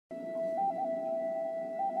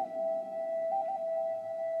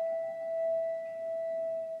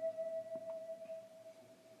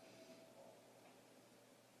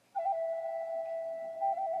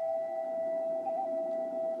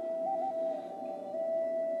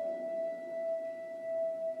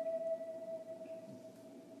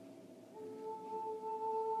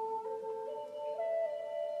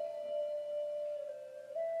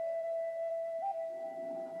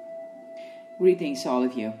Greetings, all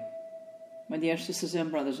of you, my dear sisters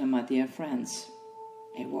and brothers and my dear friends.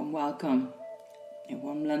 A warm welcome, a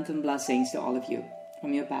warm Lenten blessings to all of you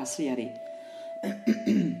from your Pastor Yeti.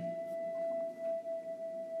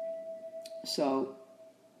 So,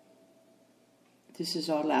 this is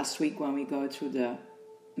our last week when we go through the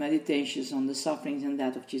meditations on the sufferings and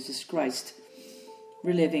death of Jesus Christ,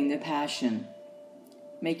 reliving the Passion,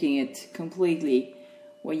 making it completely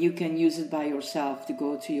where you can use it by yourself to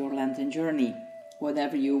go to your Lenten journey,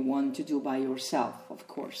 whatever you want to do by yourself, of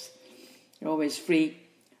course. You're always free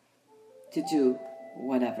to do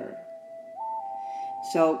whatever.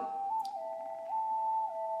 So,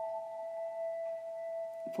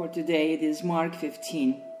 for today it is Mark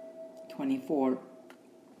 15:24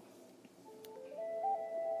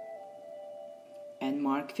 and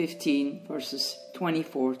Mark 15 verses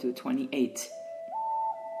 24 to 28.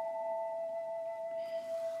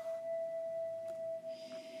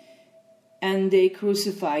 And they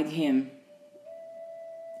crucified him.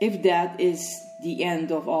 If that is the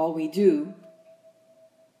end of all we do,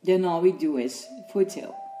 then all we do is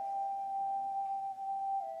futile.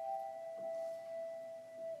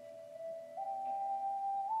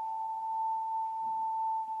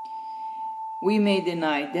 We may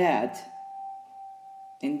deny that.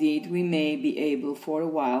 Indeed, we may be able for a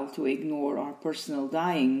while to ignore our personal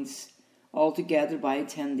dyings altogether by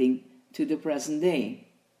attending to the present day.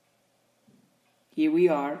 Here we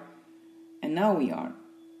are, and now we are.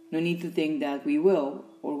 No need to think that we will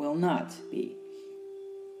or will not be.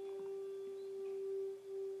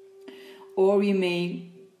 Or we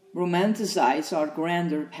may romanticize our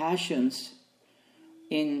grander passions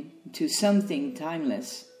into something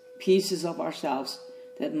timeless, pieces of ourselves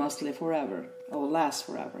that must live forever or last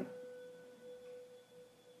forever.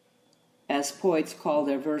 As poets call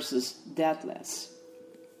their verses deathless,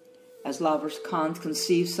 as lovers can't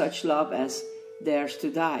conceive such love as theirs to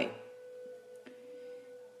die.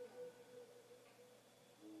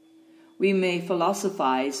 We may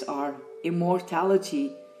philosophize our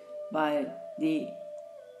immortality by the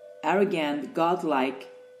arrogant, godlike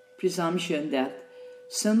presumption that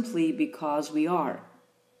simply because we are,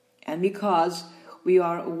 and because we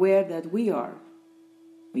are aware that we are,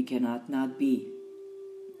 we cannot not be.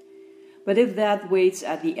 But if that waits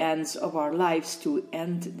at the ends of our lives to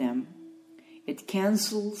end them, it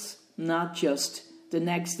cancels not just the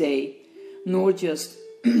next day, nor just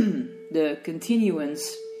the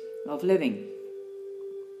continuance of living.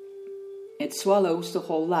 It swallows the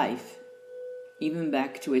whole life, even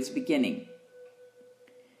back to its beginning.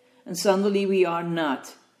 And suddenly we are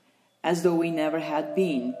not as though we never had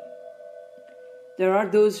been. There are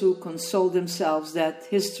those who console themselves that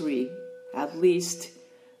history, at least,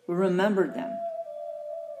 will remember them.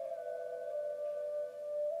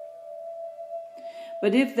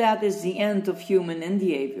 But if that is the end of human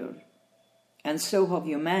endeavor, and so of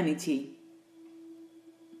humanity,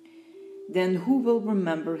 then who will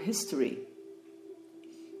remember history?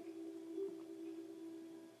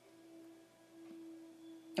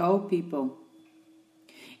 Oh, people,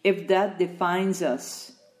 if that defines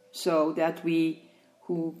us, so that we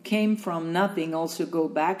who came from nothing also go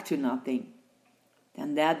back to nothing,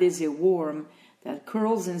 then that is a worm that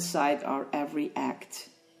curls inside our every act,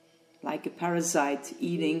 like a parasite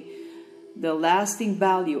eating the lasting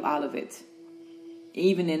value out of it.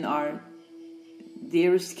 Even in our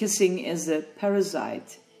dearest kissing is a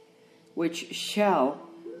parasite, which shall,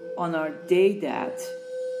 on our death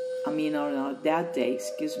day,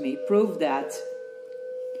 prove that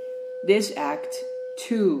this act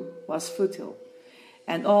too was futile,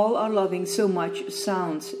 and all are loving so much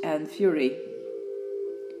sounds and fury,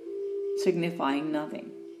 signifying nothing.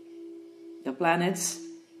 The planets,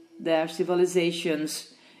 their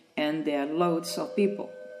civilizations, and their loads of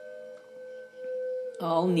people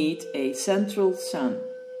all need a central sun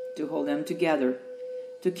to hold them together,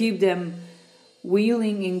 to keep them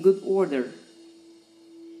wheeling in good order,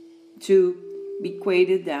 to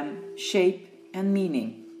bequeath them shape and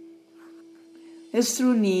meaning.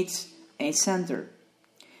 History needs a center,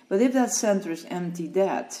 but if that center is empty,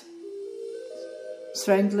 that,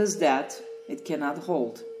 strengthless that, it cannot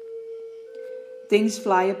hold. Things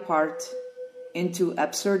fly apart into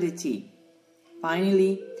absurdity.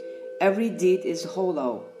 Finally, every deed is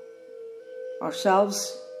hollow.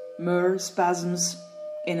 Ourselves mere spasms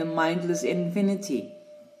in a mindless infinity.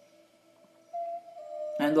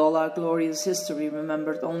 And all our glorious history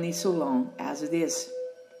remembered only so long as it is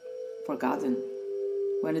forgotten,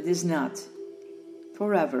 when it is not,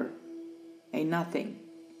 forever, a nothing,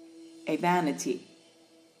 a vanity.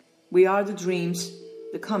 We are the dreams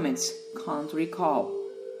the comets can't recall.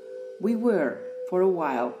 We were, for a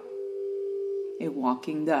while, a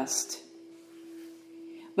walking dust.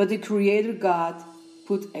 But the Creator God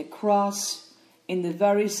put a cross in the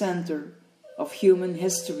very center of human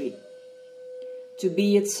history, to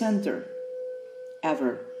be its center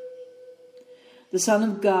ever. The Son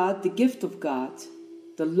of God, the gift of God,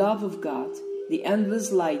 the love of God, the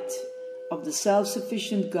endless light of the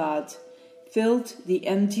self-sufficient God filled the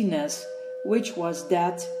emptiness which was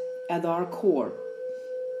death at our core.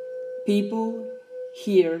 People,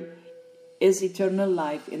 here is eternal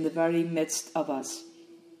life in the very midst of us.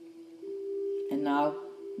 And now,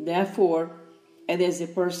 therefore, it is the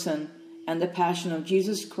person and the passion of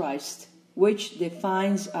Jesus Christ which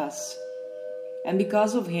defines us. And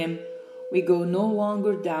because of him, we go no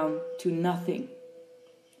longer down to nothing.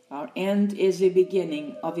 Our end is the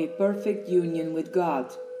beginning of a perfect union with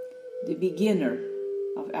God, the beginner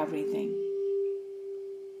of everything.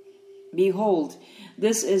 Behold,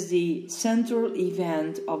 this is the central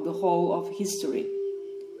event of the whole of history.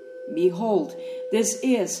 Behold, this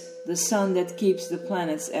is the sun that keeps the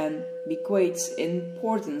planets and bequeaths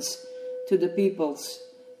importance to the peoples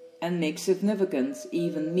and makes significant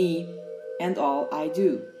even me and all I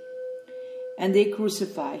do. And they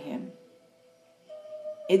crucify him.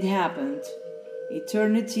 It happened.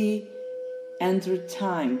 Eternity entered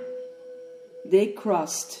time. They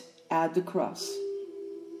crossed at the cross.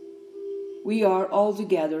 We are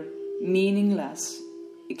altogether meaningless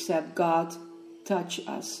except God touch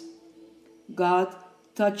us. God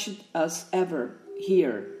touched us ever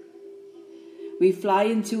here. We fly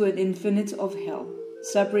into an infinite of hell,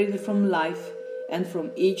 separated from life and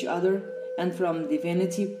from each other and from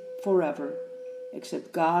divinity forever,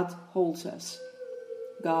 except God holds us.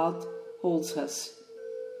 God holds us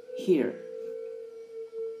here.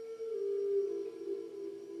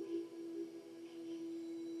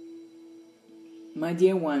 My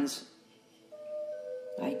dear ones,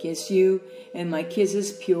 I kiss you, and my kiss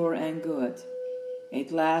is pure and good.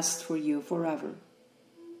 It lasts for you forever,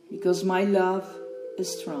 because my love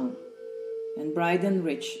is strong, and bright and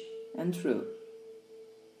rich and true,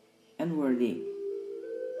 and worthy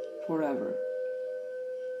forever.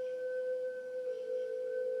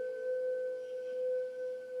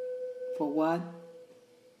 For what?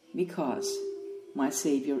 Because my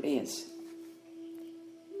Savior is.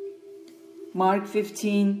 Mark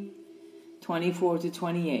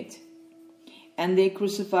 15:24-28. And they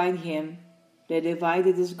crucified him. They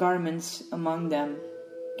divided his garments among them,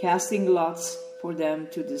 casting lots for them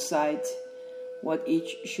to decide what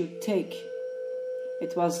each should take.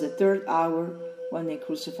 It was the 3rd hour when they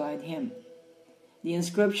crucified him. The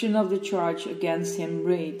inscription of the charge against him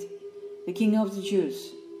read, "The King of the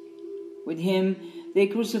Jews." With him they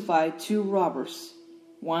crucified 2 robbers,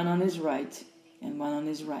 one on his right and one on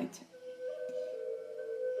his right.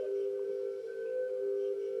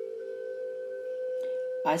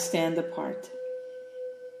 I stand apart.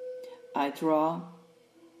 I draw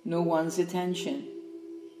no one's attention.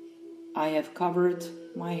 I have covered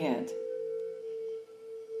my head.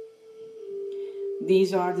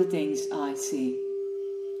 These are the things I see.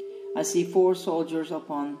 I see 4 soldiers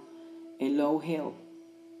upon a low hill.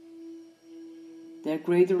 Their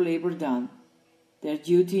greater labor done, their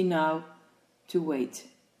duty now to wait.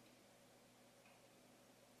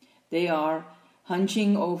 They are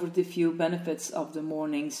hunching over the few benefits of the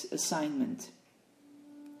morning's assignment.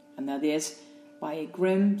 And that is, by a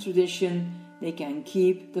grim tradition, they can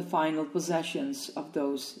keep the final possessions of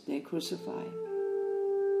those they crucify.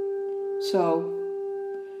 So,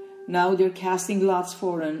 now they're casting lots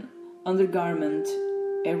for an undergarment,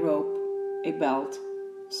 a rope, a belt,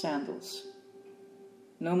 sandals.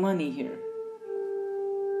 No money here.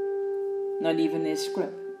 Not even a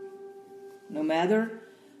scrip. No matter,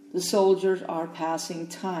 the soldiers are passing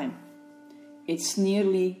time. It's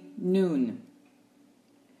nearly noon.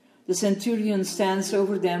 The centurion stands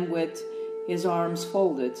over them with his arms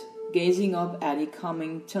folded, gazing up at a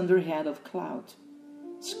coming thunderhead of cloud,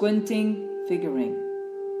 squinting, figuring.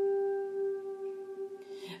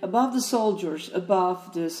 Above the soldiers,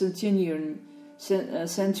 above the centurion,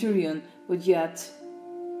 but yet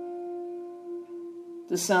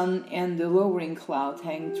the sun and the lowering cloud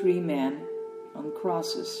hang 3 men on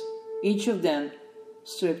crosses, each of them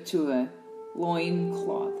stripped to a loin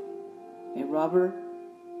cloth, a robber,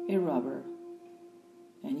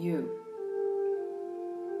 and you.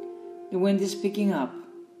 The wind is picking up,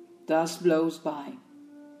 dust blows by,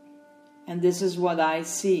 and this is what I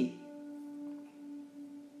see.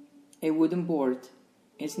 A wooden board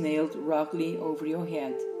is nailed roughly over your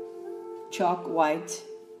head, chalk white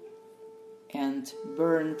and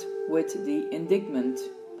burned with the indictment,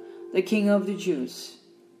 "The King of the Jews."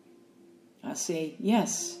 I say,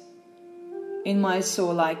 yes, In my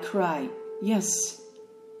soul I cry, yes,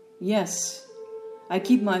 yes. I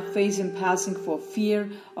keep my face impassive for fear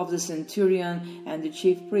of the centurion and the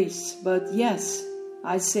chief priests. But yes,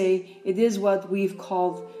 I say, it is what we've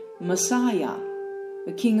called Messiah,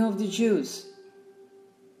 the King of the Jews.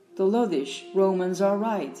 The Lodish Romans are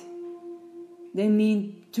right. They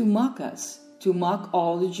mean to mock us, to mock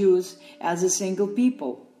all the Jews as a single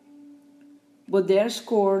people. But their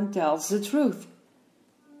scorn tells the truth,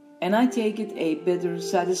 and I take it a bitter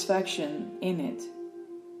satisfaction in it.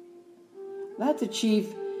 Let the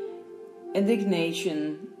chief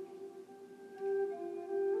indignation,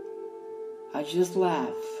 I just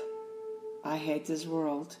laugh. I hate this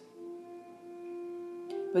world.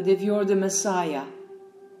 But if you're the Messiah,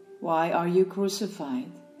 why are you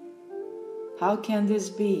crucified? How can this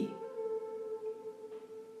be?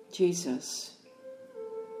 Jesus,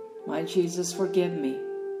 my Jesus, forgive me.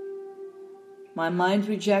 My mind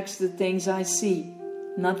rejects the things I see.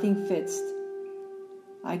 Nothing fits.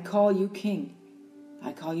 I call you King.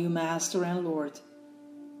 I call you Master and Lord.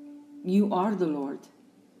 You are the Lord.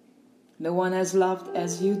 No one has loved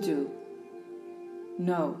as you do.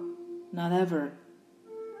 No, not ever.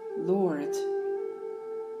 Lord.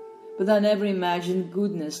 But I never imagined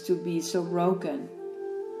goodness to be so broken.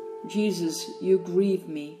 Jesus, you grieve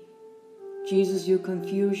me. Jesus, you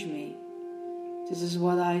confuse me. This is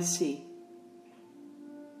what I see.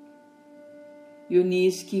 Your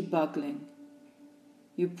knees keep buckling.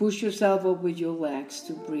 You push yourself up with your legs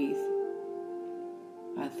to breathe.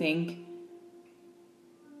 I think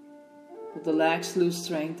that the legs lose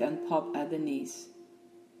strength and pop at the knees,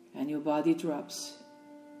 and your body drops.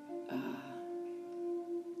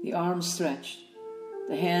 The arms stretched,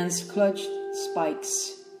 the hands clutched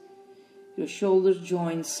spikes. Your shoulder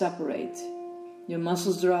joints separate. Your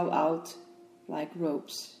muscles draw out like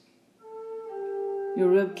ropes. Your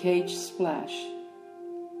rib cage splash.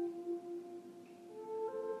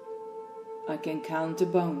 I can count the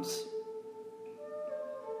bones.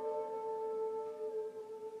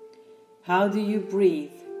 How do you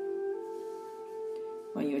breathe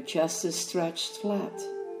when your chest is stretched flat?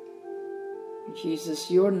 Jesus,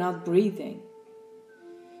 you're not breathing.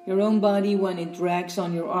 Your own body, when it drags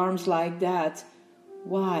on your arms like that,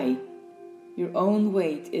 why? Your own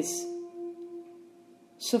weight is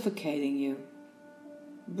suffocating you.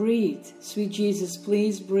 Breathe, sweet Jesus,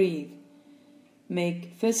 please breathe.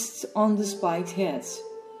 Make fists on the spiked heads.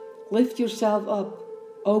 Lift yourself up.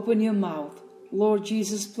 Open your mouth. Lord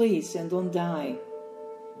Jesus, please, and don't die.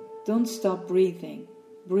 Don't stop breathing.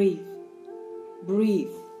 Breathe.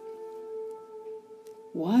 Breathe.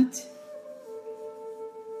 What?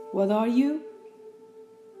 What are you?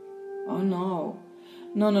 Oh no.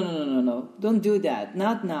 No. Don't do that.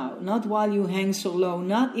 Not now. Not while you hang so low.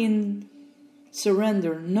 Not in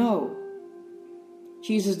surrender. No.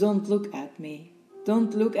 Jesus, don't look at me.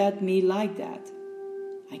 Don't look at me like that.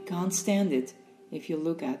 I can't stand it if you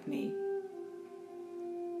look at me.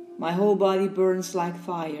 My whole body burns like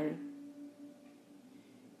fire.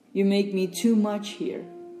 You make me too much here.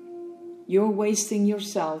 You're wasting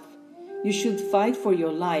yourself. You should fight for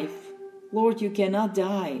your life. Lord, you cannot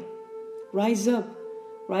die. Rise up.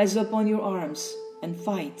 Rise up on your arms and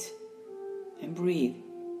fight and breathe.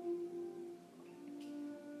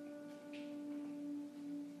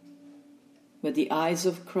 But the eyes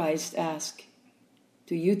of Christ ask,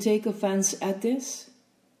 do you take offense at this?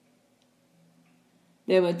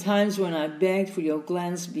 There were times when I begged for your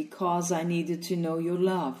glance because I needed to know your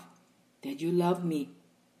love, that you love me.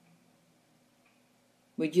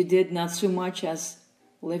 But you did not so much as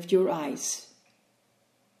lift your eyes.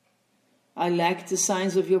 I lacked the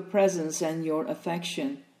signs of your presence and your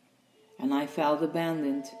affection, and I felt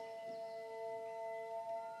abandoned.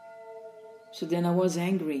 So then I was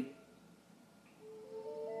angry.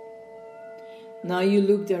 Now you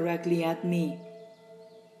look directly at me,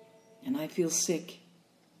 and I feel sick.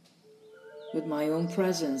 With my own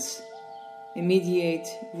presence, immediate,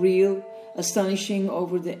 real, astonishing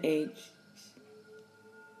over the age,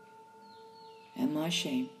 and my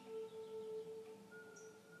shame.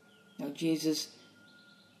 Now, Jesus,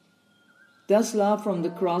 does love from the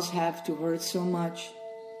cross have to hurt so much?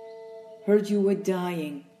 Hurt you with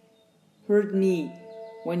dying. Hurt me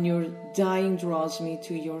when your dying draws me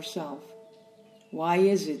to yourself. Why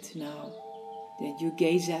is it now that you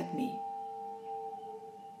gaze at me?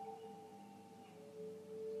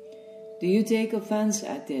 Do you take offense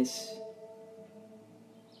at this?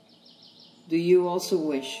 Do you also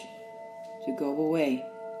wish to go away?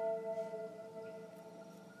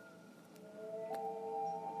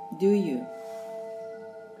 Do you?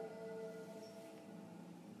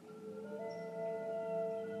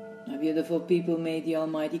 Now beautiful people, may the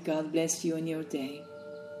Almighty God bless you in your day,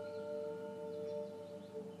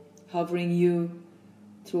 hovering you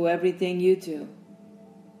through everything you do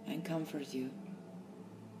and comfort you.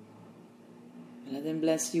 And let Him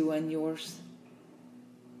bless you and yours,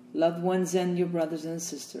 loved ones and your brothers and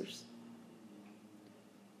sisters.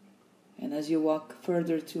 And as you walk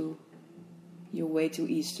further to your way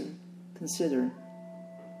to Easter, consider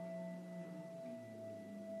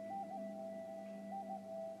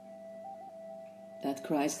that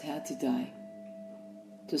Christ had to die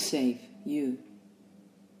to save you,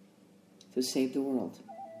 to save the world.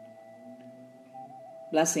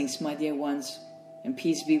 Blessings, my dear ones, and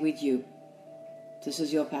peace be with you. This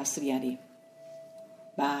is your Pastor Yeti.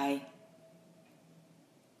 Bye.